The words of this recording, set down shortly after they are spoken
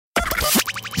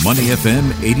Money FM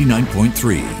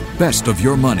 89.3. Best of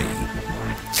your money.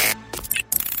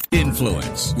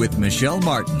 Influence with Michelle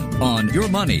Martin on Your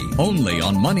Money, only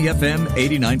on Money FM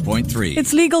 89.3.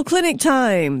 It's legal clinic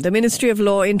time. The Ministry of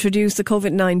Law introduced the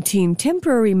COVID-19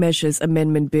 Temporary Measures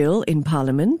Amendment Bill in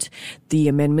Parliament. The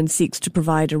amendment seeks to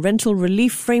provide a rental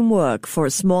relief framework for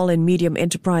small and medium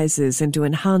enterprises and to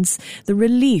enhance the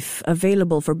relief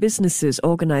available for businesses,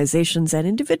 organizations and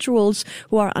individuals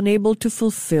who are unable to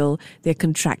fulfill their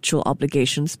contractual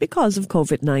obligations because of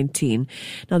COVID-19.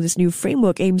 Now, this new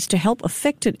framework aims to help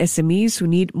affected SMEs who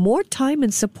need more time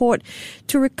and support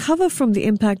to recover from the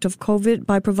impact of COVID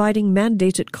by providing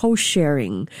mandated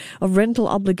co-sharing of rental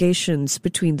obligations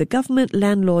between the government,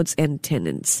 landlords and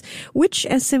tenants. Which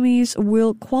SMEs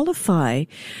will qualify?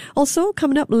 Also,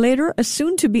 coming up later, a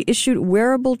soon-to-be-issued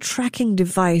wearable tracking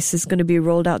device is going to be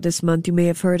rolled out this month. You may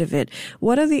have heard of it.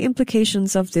 What are the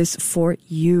implications of this for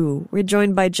you? We're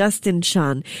joined by Justin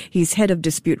Chan. He's Head of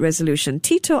Dispute Resolution,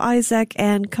 Tito Isaac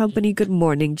and Company. Good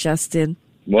morning, Justin.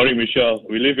 Morning, Michelle.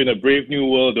 We live in a brave new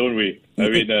world, don't we? I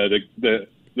mean,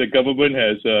 the government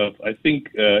has, I think,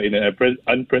 in an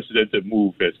unprecedented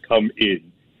move, has come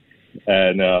in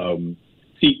and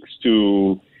seeks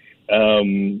to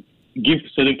give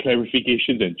certain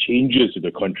clarifications and changes to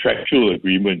the contractual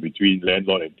agreement between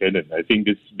landlord and tenant. I think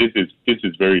this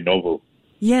is very novel.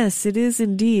 Yes, it is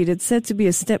indeed. It's said to be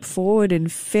a step forward in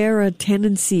fairer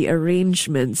tenancy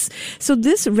arrangements. So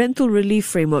this rental relief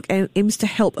framework aims to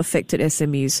help affected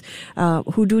SMEs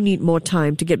who do need more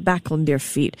time to get back on their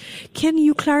feet. Can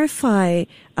you clarify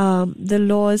the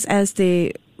laws as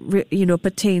they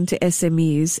pertain to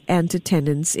SMEs and to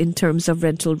tenants in terms of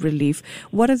rental relief?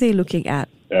 What are they looking at?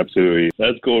 Absolutely.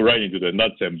 Let's go right into the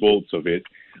nuts and bolts of it.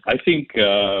 I think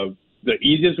the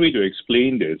easiest way to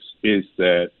explain this is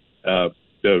that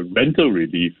the rental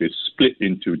relief is split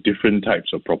into different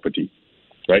types of property,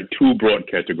 right? Two broad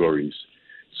categories.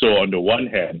 So on the one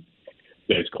hand,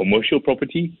 there's commercial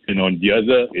property, and on the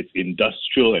other, it's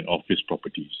industrial and office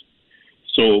properties.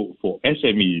 So for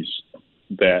SMEs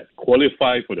that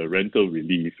qualify for the rental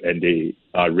relief and they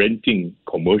are renting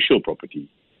commercial property,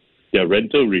 their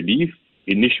rental relief,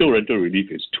 initial rental relief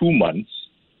is 2 months,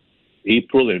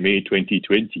 April and May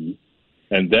 2020,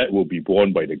 and that will be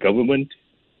borne by the government.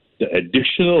 The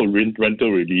additional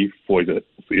rental relief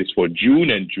is for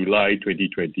June and July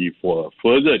 2020 for a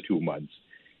further 2 months,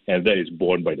 and that is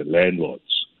borne by the landlords.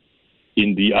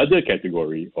 In the other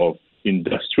category of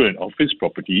industrial and office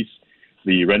properties,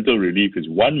 the rental relief is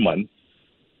 1 month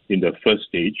in the first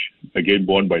stage, again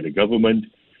borne by the government,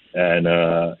 and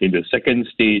in the second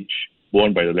stage,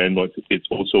 borne by the landlords, it's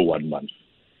also 1 month.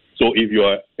 So if you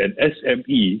are an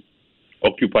SME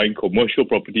occupying commercial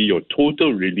property, your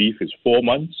total relief is 4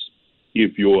 months.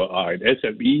 If you are an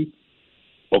SME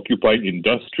occupying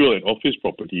industrial and office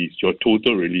properties, your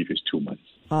total relief is 2 months.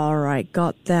 All right,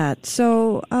 got that.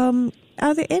 So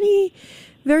are there any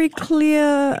very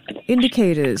clear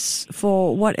indicators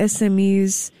for what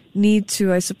SMEs need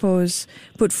to, I suppose,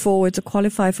 put forward to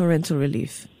qualify for rental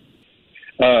relief?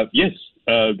 Yes,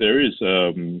 there is.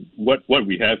 What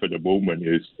we have at the moment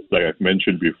is, like I've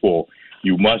mentioned before,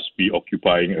 you must be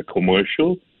occupying a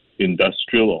commercial,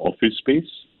 industrial or office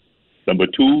space. Number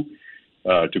two,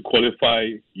 to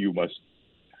qualify, you must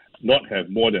not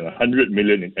have more than 100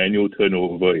 million in annual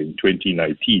turnover in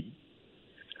 2019.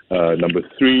 Number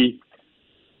three,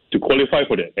 to qualify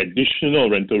for the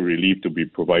additional rental relief to be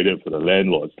provided for the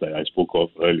landlords that I spoke of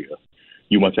earlier,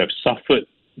 you must have suffered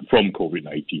from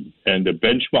COVID-19. And the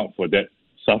benchmark for that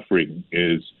suffering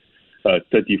is a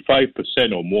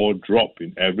 35% or more drop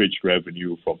in average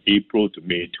revenue from April to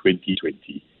May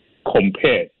 2020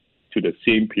 compared to the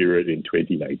same period in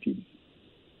 2019.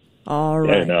 All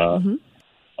right. And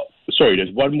sorry,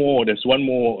 there's one more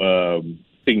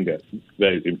thing that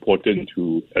is important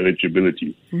to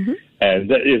eligibility, and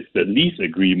that is the lease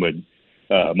agreement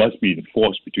must be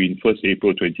enforced between 1st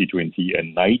April 2020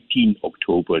 and 19th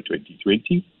October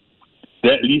 2020.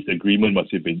 That lease agreement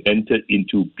must have been entered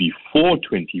into before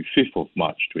 25th of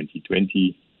March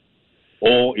 2020,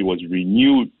 or it was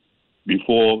renewed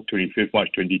before 25th March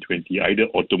 2020, either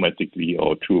automatically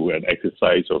or through an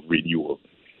exercise of renewal.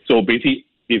 So basically,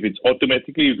 if it's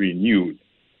automatically renewed,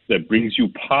 that brings you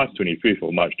past 25th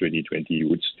of March 2020, you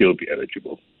would still be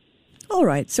eligible. All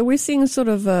right. So we're seeing sort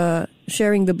of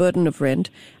sharing the burden of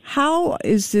rent. How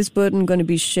is this burden going to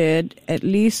be shared, at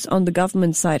least on the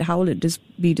government side? How will it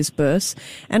be dispersed?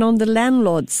 And on the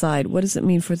landlord side, what does it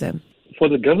mean for them? For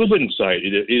the government side,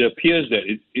 it appears that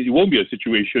it won't be a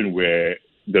situation where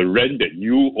the rent that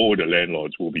you owe the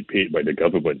landlords will be paid by the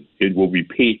government. It will be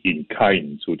paid in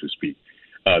kind, so to speak.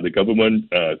 the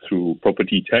government, through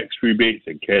property tax rebates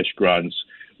and cash grants,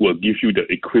 will give you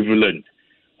the equivalent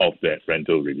of that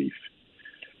rental relief.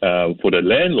 For the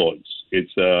landlords,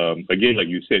 it's, again, like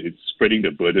you said, it's spreading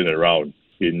the burden around.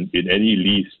 In any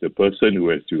lease, the person who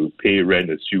has to pay rent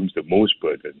assumes the most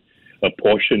burden. A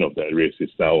portion of that risk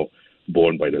is now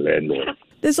borne by the landlord.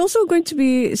 There's also going to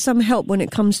be some help when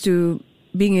it comes to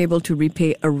being able to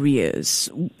repay arrears.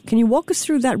 Can you walk us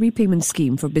through that repayment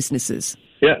scheme for businesses?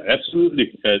 Yeah,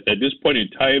 absolutely. At this point in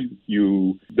time,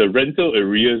 the rental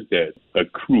arrears that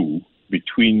accrue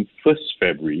between 1st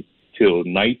February till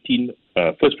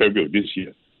 1st February of this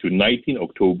year to 19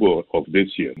 October of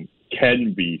this year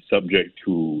can be subject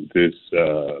to this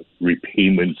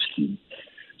repayment scheme.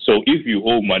 So if you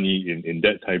owe money in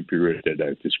that time period that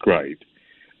I've described,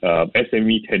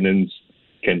 SME tenants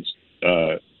can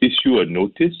issue a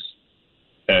notice,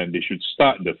 and they should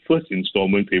start the first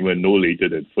installment payment no later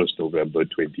than 1st November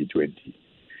 2020.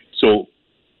 So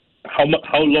how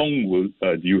long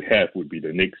do you have would be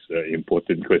the next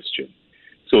important question.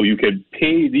 So you can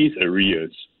pay these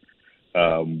arrears,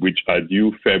 which are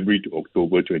due February to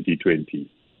October 2020,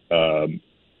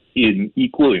 in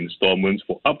equal installments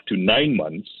for up to 9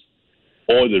 months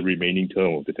or the remaining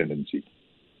term of the tenancy.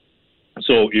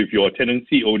 So if your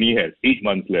tenancy only has 8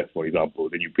 months left, for example,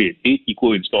 then you pay 8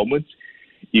 equal installments.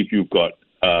 If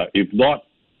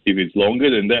it's longer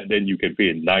than that, then you can pay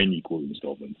in 9 equal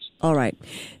installments. All right.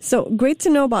 So great to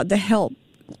know about the help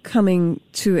coming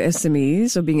to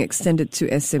SMEs or being extended to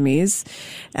SMEs.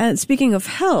 And speaking of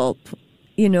help,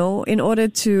 in order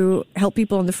to help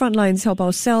people on the front lines, help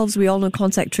ourselves, we all know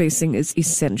contact tracing is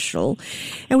essential.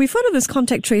 And we've heard of this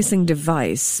contact tracing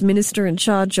device. Minister in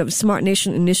charge of Smart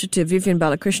Nation Initiative, Vivian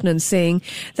Balakrishnan, saying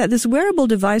that this wearable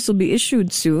device will be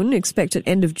issued soon, expected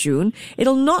end of June.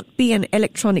 It'll not be an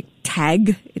electronic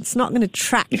tag. It's not going to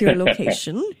track your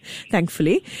location,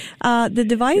 thankfully. The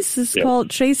device is called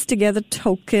Trace Together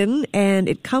Token, and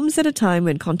it comes at a time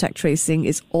when contact tracing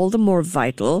is all the more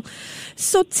vital.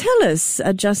 So tell us,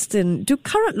 Justin, do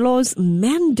current laws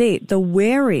mandate the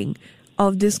wearing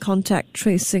of this contact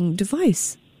tracing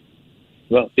device?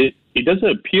 Well, it doesn't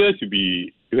appear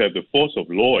to have the force of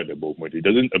law at the moment. It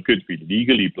doesn't appear to be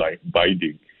legally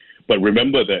binding. But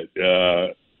remember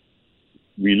that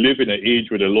we live in an age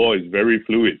where the law is very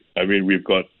fluid. I mean, we've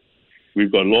got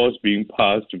laws being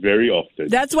passed very often.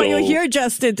 That's why you're here,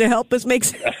 Justin, to help us make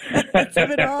sense of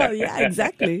it all. Yeah,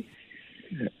 exactly.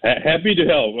 Happy to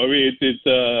help. I mean,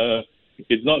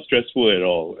 it's not stressful at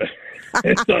all.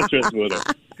 It's not stressful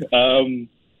at all.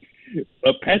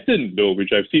 A pattern, though,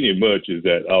 which I've seen emerge is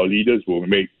that our leaders will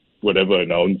make whatever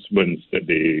announcements that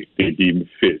they deem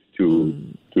fit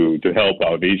to help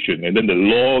our nation, and then the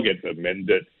law gets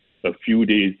amended a few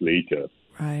days later,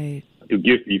 right, to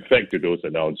give effect to those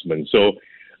announcements. So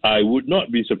I would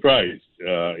not be surprised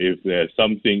if there's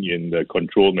something in the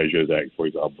Control Measures Act, for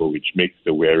example, which makes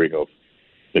the wearing of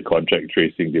the contact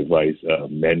tracing device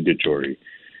mandatory.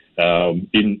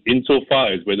 Insofar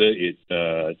as whether it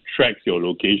tracks your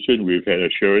location, we've had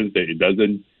assurance that it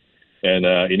doesn't. And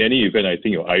in any event, I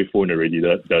think your iPhone already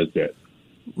does that.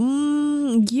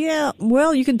 Yeah,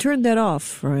 well, you can turn that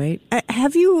off, right?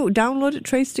 Have you downloaded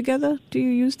Trace Together? Do you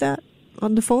use that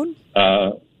on the phone?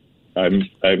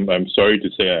 I'm sorry to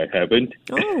say I haven't.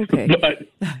 Oh, okay. But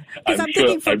I'm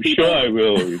sure I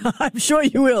will. I'm sure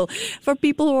you will. For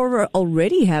people who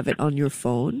already have it on your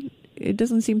phone, it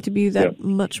doesn't seem to be that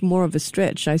much more of a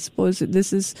stretch. I suppose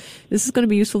this is going to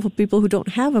be useful for people who don't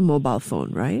have a mobile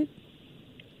phone, right?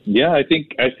 Yeah, I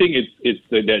think it's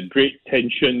that great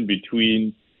tension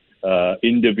between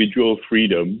individual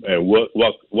freedom and what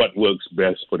works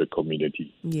best for the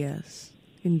community. Yes,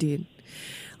 indeed.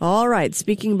 All right.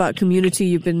 Speaking about community,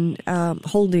 you've been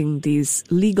holding these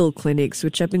legal clinics,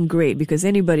 which have been great because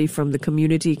anybody from the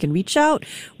community can reach out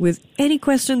with any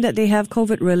question that they have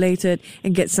COVID-related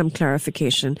and get some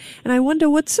clarification. And I wonder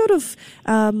what sort of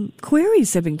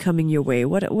queries have been coming your way?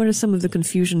 What are some of the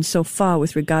confusions so far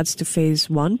with regards to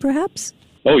Phase 1, perhaps?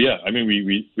 Oh, yeah. I mean,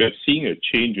 we are seeing a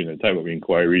change in the type of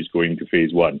inquiries going to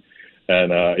Phase 1.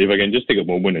 And if I can just take a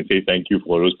moment and say thank you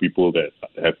for those people that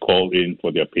have called in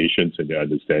for their patience and their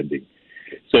understanding.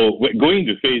 So going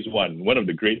to Phase 1, one of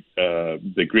the great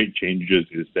changes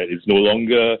is that it's no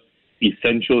longer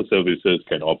essential services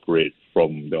can operate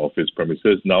from the office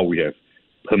premises. Now we have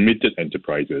permitted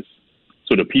enterprises.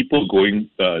 So the people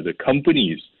the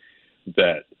companies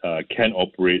that can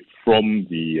operate from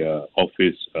the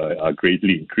office are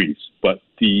greatly increased. But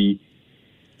the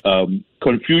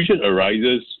confusion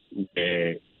arises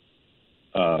where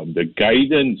the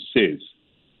guidance says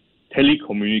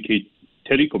telecommuting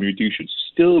should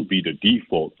still be the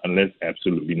default unless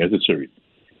absolutely necessary.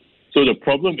 So the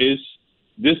problem is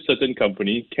this certain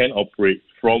company can operate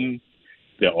from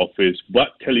their office,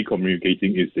 but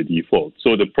telecommunicating is the default.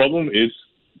 So the problem is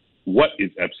what is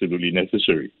absolutely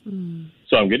necessary.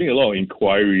 So I'm getting a lot of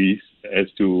inquiries as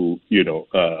to,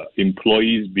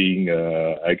 employees being,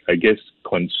 I guess,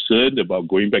 concerned about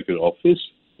going back to the office,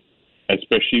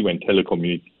 especially when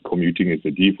telecommuting is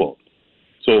the default.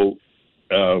 So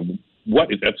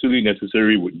what is absolutely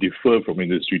necessary would differ from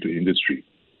industry to industry.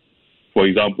 For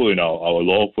example, in our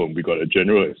law firm, we got a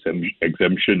general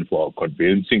exemption for our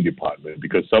conveyancing department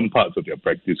because some parts of their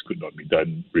practice could not be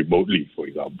done remotely, for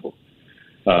example.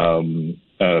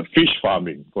 Fish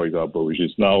farming, for example, which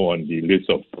is now on the list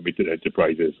of permitted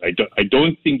enterprises. I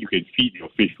don't think you can feed your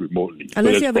fish remotely.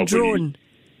 Unless you have a drone.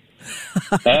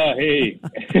 Hey.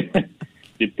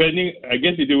 I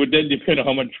guess it would then depend on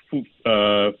how much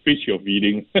fish you're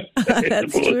feeding.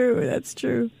 That's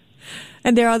true.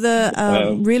 And there are the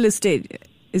real estate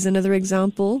is another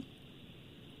example.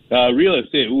 Real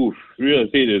estate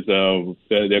is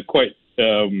they're quite.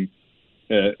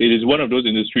 It is one of those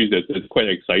industries that's quite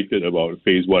excited about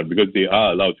phase one because they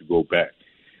are allowed to go back.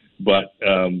 But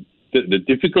the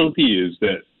difficulty is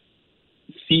that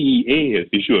CEA has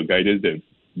issued a guidance that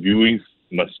viewings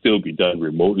must still be done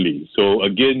remotely. So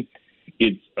again,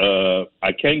 it's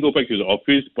I can go back to the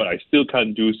office, but I still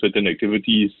can't do certain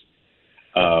activities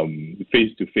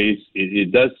face to face.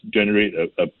 It does generate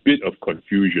a bit of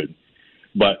confusion.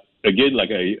 But again,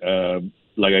 like I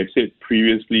said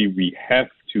previously, we have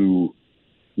to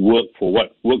work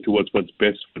towards what's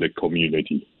best for the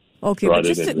community. Okay, but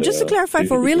just to clarify,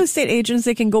 for real estate agents,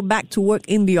 they can go back to work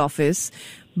in the office,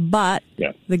 but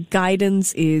the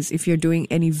guidance is if you're doing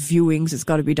any viewings, it's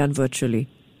got to be done virtually.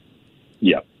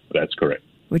 Yeah, that's correct.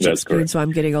 Which explains why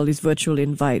I'm getting all these virtual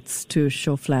invites to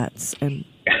show flats and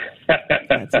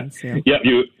flats and sale. Yeah,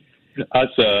 us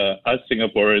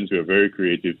Singaporeans, we're very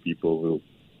creative people. We'll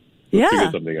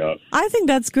figure something out. I think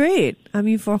that's great. I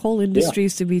mean, for whole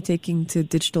industries to be taking to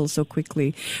digital so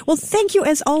quickly. Well, thank you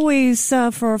as always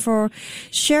for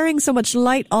sharing so much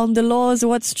light on the laws,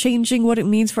 what's changing, what it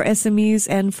means for SMEs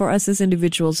and for us as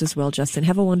individuals as well, Justin.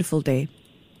 Have a wonderful day.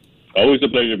 Always a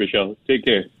pleasure, Michelle. Take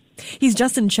care. He's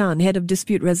Justin Chan, Head of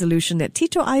Dispute Resolution at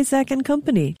Tito Isaac &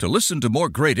 Company. To listen to more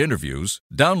great interviews,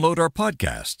 download our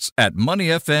podcasts at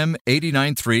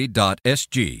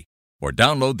moneyfm893.sg or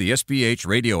download the SPH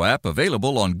radio app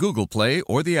available on Google Play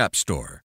or the App Store.